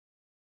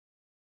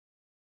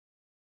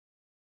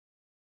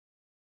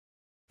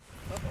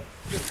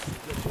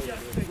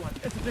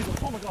Big one.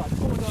 Oh my god.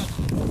 Oh my god.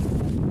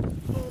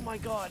 Oh my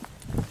god.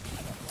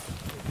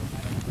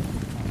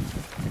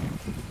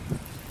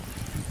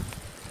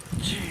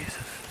 Jesus.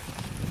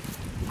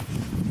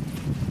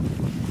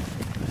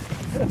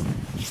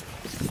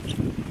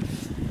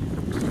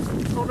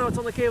 Oh no, it's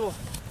on the cable.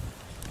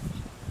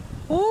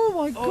 Oh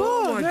my god.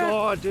 Oh my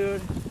god,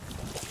 dude.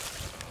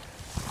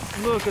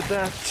 Look at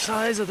that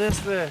size of this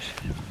fish.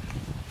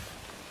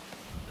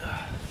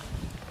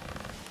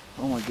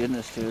 Oh my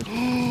goodness, dude.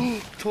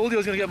 Told you I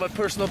was gonna get my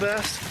personal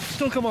best.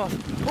 Don't come off.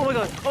 Oh my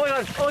god. Oh my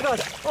god. Oh my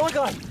god. Oh my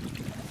god.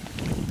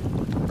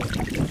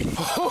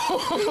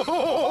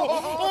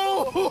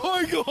 Oh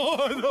my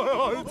god.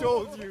 Oh, I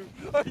told you.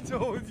 I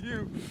told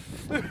you.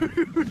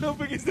 How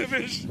big is the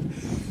fish?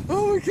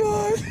 Oh my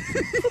god.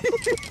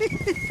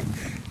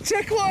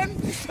 Check one.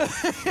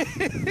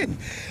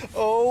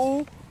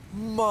 Oh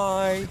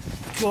my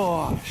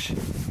gosh.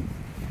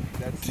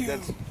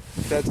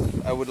 That's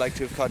I would like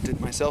to have caught it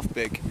myself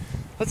big.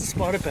 That's a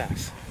spotted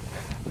bass.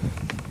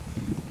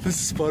 This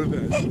is spotted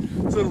bass.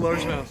 It's a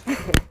largemouth.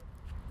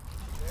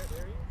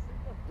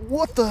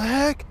 What the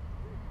heck?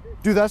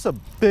 Dude, that's a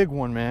big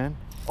one, man.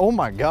 Oh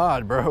my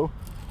god, bro.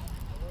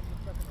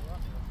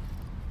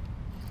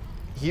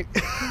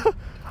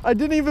 I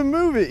didn't even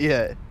move it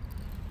yet.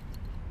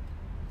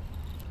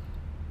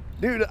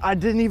 Dude, I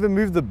didn't even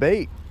move the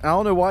bait. I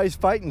don't know why he's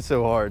fighting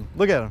so hard.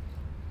 Look at him.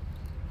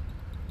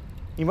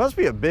 He must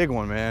be a big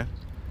one, man.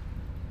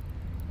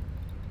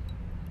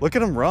 Look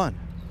at him run.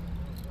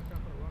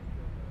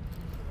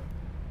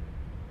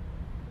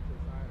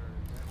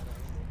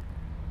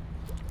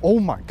 Oh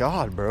my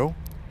god, bro.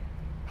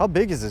 How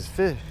big is this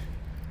fish?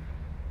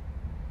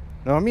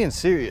 No, I'm being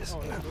serious.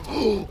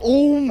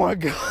 Oh my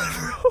god,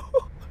 bro.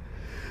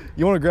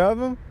 You want to grab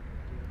him?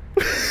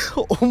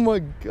 Oh my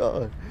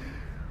god.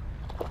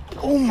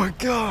 Oh my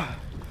god.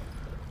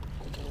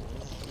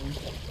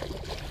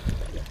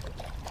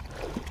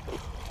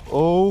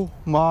 Oh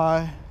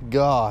my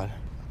god.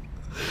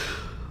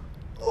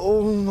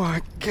 Oh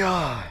my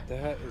god.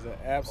 That is an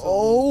absolute.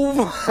 Oh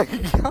my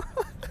god.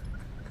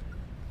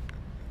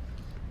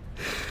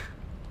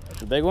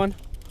 That's a big one?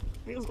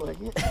 Feels like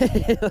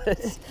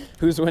it.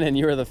 Who's winning?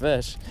 You or the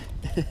fish?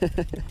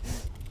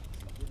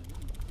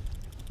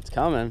 It's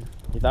coming.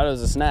 You thought it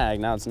was a snag,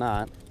 now it's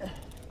not. It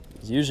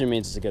usually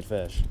means it's a good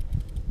fish.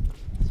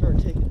 Start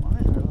taking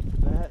mine right off the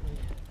bat.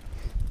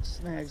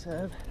 Snags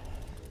have.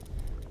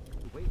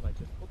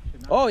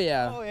 Oh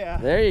yeah. Oh yeah.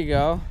 There you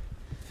go.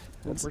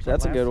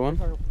 That's a good one.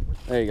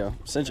 There you go.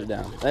 Cinch it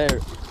down.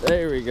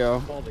 There we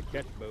go.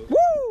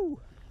 Woo!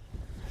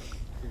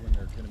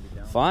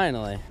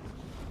 Finally.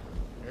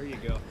 There you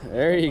go.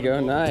 There you go.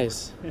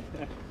 Nice.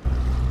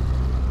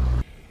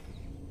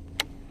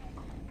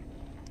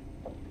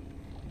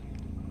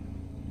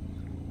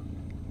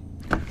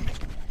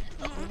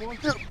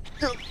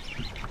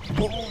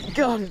 Oh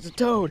god, it's a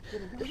toad.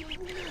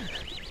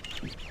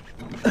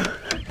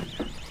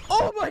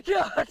 Oh my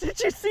god, did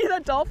you see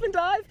that dolphin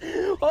dive?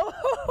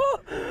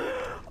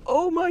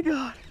 Oh my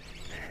god.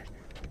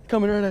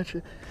 Coming right at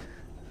you.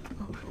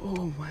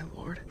 Oh my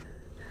lord.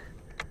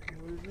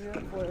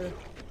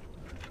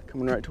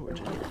 Coming right towards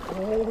you.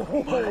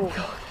 Oh my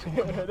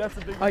god. That's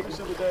the big fish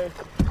of the day.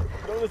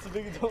 Don't lose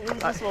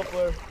this one,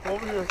 Blair.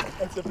 Over here.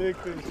 That's a big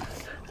fish.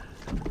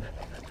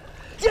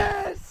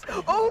 Yes!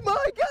 Oh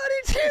my god,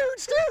 it's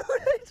huge,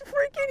 dude! It's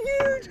freaking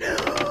huge!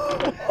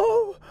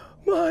 Oh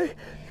my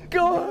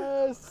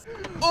god! Yes.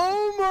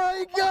 Oh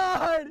my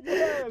god!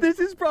 Yes. This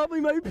is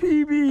probably my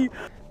PB.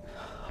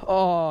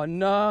 Oh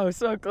no,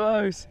 so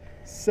close.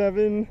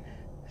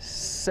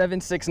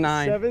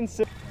 769.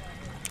 769.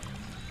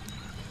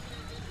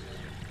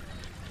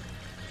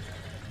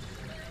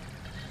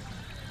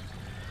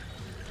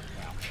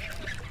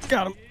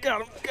 Got him,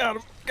 got him, got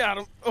him, got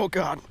him. Oh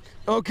god.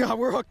 Oh god,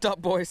 we're hooked up,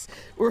 boys.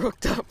 We're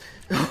hooked up.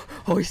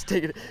 Oh, he's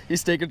taking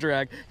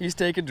drag. He's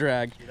taking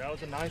drag. Dude, that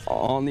was a nice one.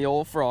 On the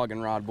old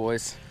frogging rod,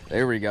 boys.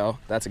 There we go.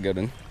 That's a good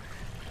one.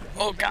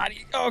 Oh god,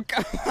 oh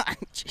god.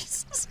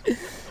 Jesus.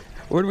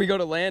 Where do we go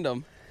to land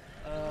him?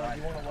 You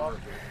want to walk?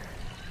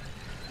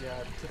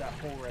 Yeah, to that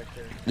hole right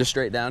there. Just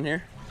straight down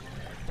here?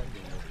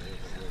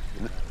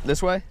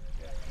 This way?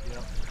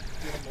 Yeah.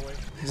 Get him away.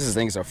 This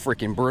thing's a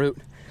freaking brute.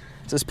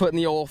 Just putting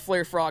the old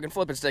flare frog and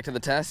flipping stick to the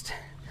test.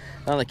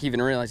 I don't think he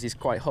even realized he's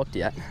quite hooked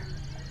yet.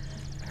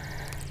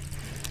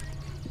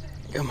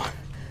 Come on,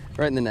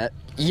 right in the net.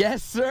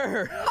 Yes,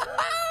 sir.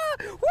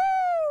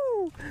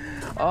 Woo!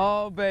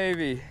 Oh,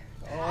 baby.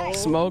 Oh.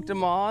 Smoked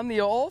him on the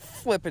old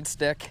flipping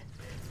stick.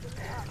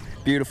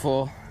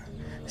 Beautiful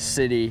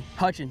city,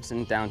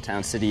 Hutchinson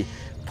Downtown City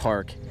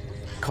Park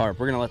carp.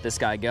 We're gonna let this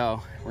guy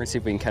go. We're gonna see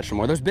if we can catch some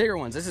more. There's bigger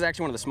ones. This is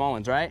actually one of the small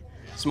ones, right?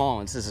 Small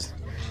ones. This is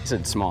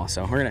small,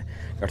 so we're gonna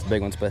go to the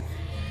big ones, but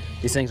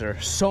these things are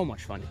so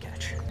much fun to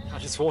catch. I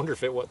just wonder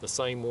if it wasn't the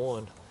same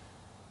one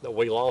that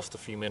we lost a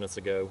few minutes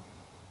ago.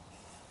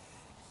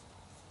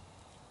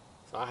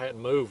 So I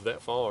hadn't moved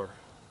that far.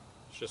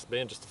 It's just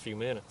been just a few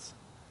minutes.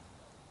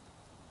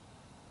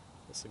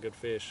 It's a good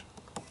fish.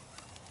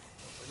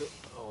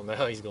 Oh,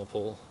 now he's gonna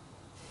pull.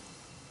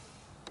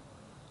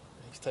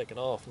 He's taking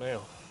off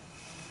now.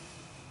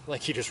 I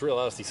think he just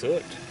realized he's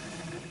hooked.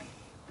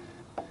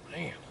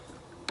 Man.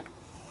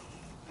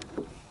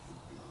 Oh,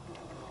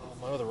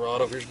 my other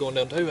rod over here's going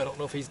down too. I don't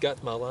know if he's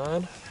got my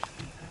line.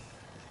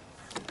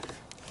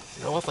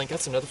 No, I think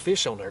that's another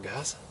fish on there,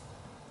 guys.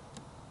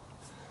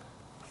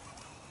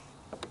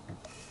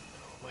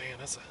 Oh man,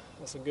 that's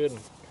a good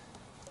one.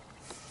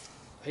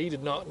 He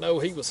did not know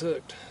he was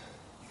hooked.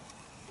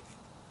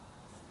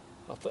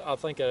 I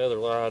think that other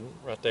line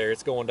right there,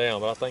 it's going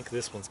down, but I think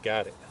this one's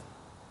got it.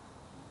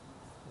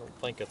 I don't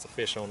think that's a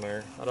fish on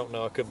there. I don't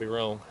know, I could be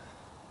wrong.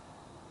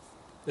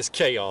 It's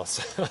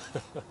chaos.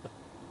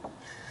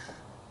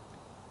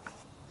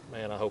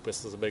 Man, I hope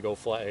this is a big old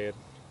flathead.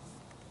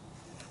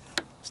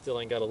 Still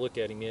ain't got to look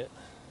at him yet.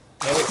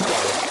 No, it's a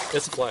flathead.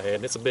 It's a flathead,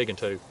 and it's a big one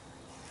too.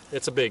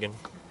 It's a big one.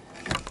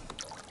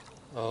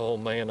 Oh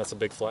man, that's a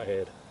big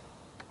flathead.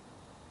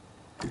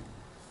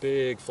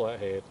 Big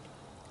flathead.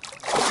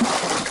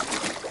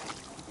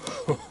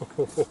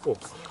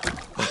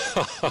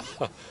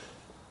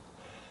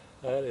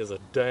 That is a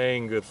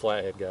dang good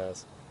flathead,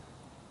 guys.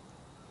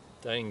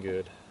 Dang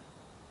good.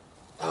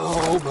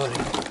 Oh, buddy.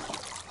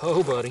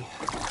 Oh, buddy.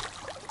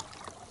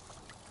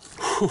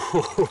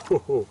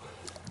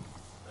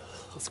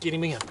 Let's get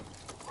him in.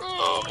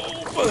 Oh,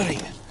 buddy.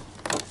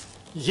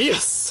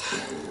 Yes.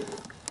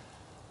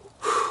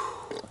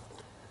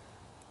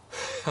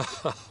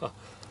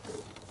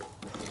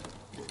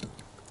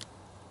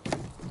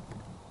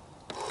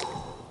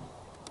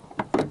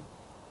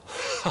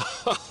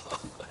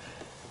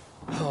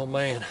 Oh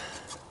man,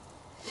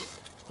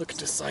 look at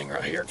this thing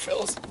right here,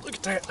 fellas. Look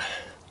at that.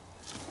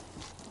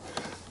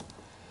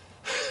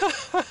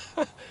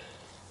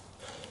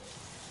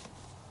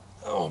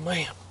 Oh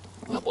man,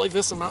 I believe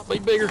this one might be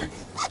bigger than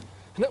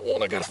that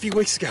one I got a few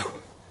weeks ago.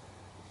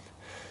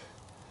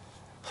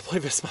 I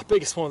believe this is my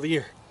biggest one of the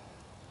year.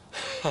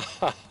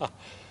 Look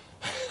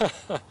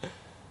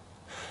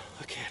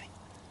at him.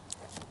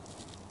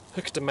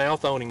 Look at the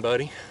mouth on him,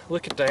 buddy.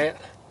 Look at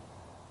that.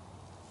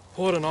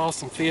 What an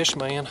awesome fish,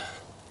 man.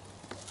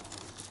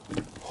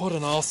 What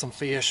an awesome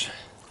fish.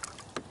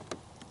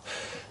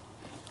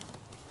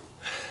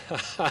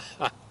 Let's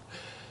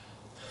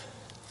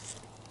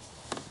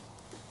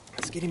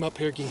get him up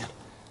here again.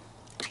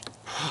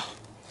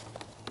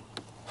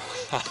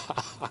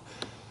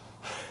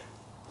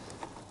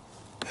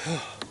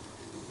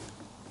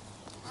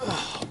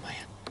 Oh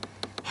man,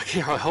 I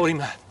can't really hold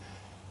him.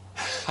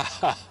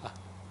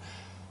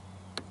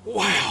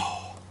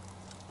 Wow.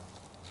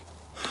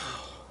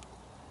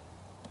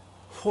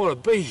 What a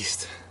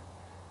beast.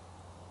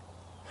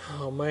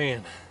 Oh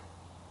man.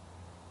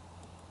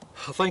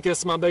 I think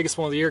that's my biggest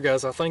one of the year,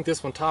 guys. I think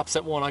this one tops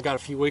that one I got a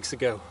few weeks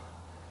ago.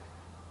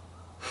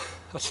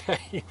 I'll tell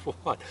you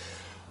what,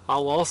 I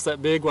lost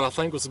that big one I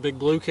think was a big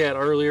blue cat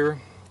earlier.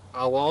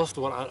 I lost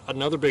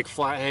another big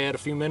flathead a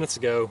few minutes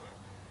ago.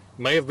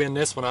 May have been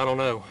this one, I don't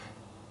know.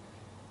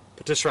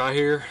 But this right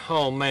here,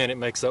 oh man, it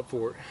makes up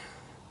for it.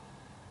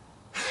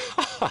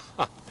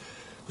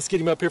 Let's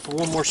get him up here for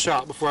one more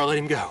shot before I let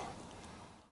him go.